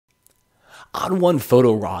ON1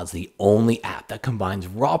 Photo Raw is the only app that combines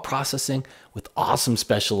raw processing with awesome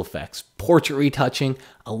special effects, portrait retouching,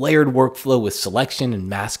 a layered workflow with selection and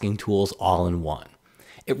masking tools all in one.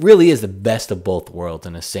 It really is the best of both worlds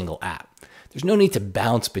in a single app. There's no need to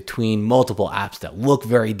bounce between multiple apps that look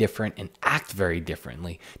very different and act very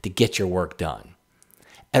differently to get your work done.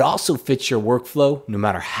 It also fits your workflow no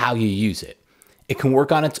matter how you use it. It can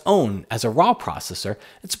work on its own as a RAW processor.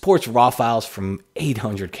 It supports RAW files from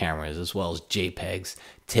 800 cameras as well as JPEGs,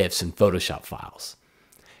 TIFFs, and Photoshop files.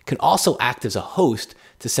 It can also act as a host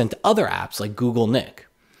to send to other apps like Google Nik.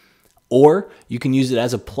 Or you can use it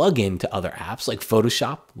as a plugin to other apps like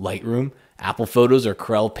Photoshop, Lightroom, Apple Photos, or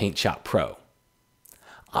Corel Paint Shop Pro.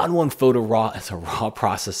 ON1 Photo Raw is a RAW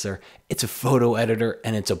processor, it's a photo editor,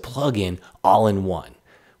 and it's a plugin all in one.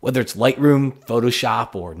 Whether it's Lightroom,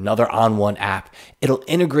 Photoshop, or another ON1 app, it'll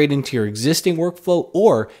integrate into your existing workflow,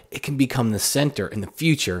 or it can become the center in the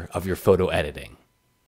future of your photo editing.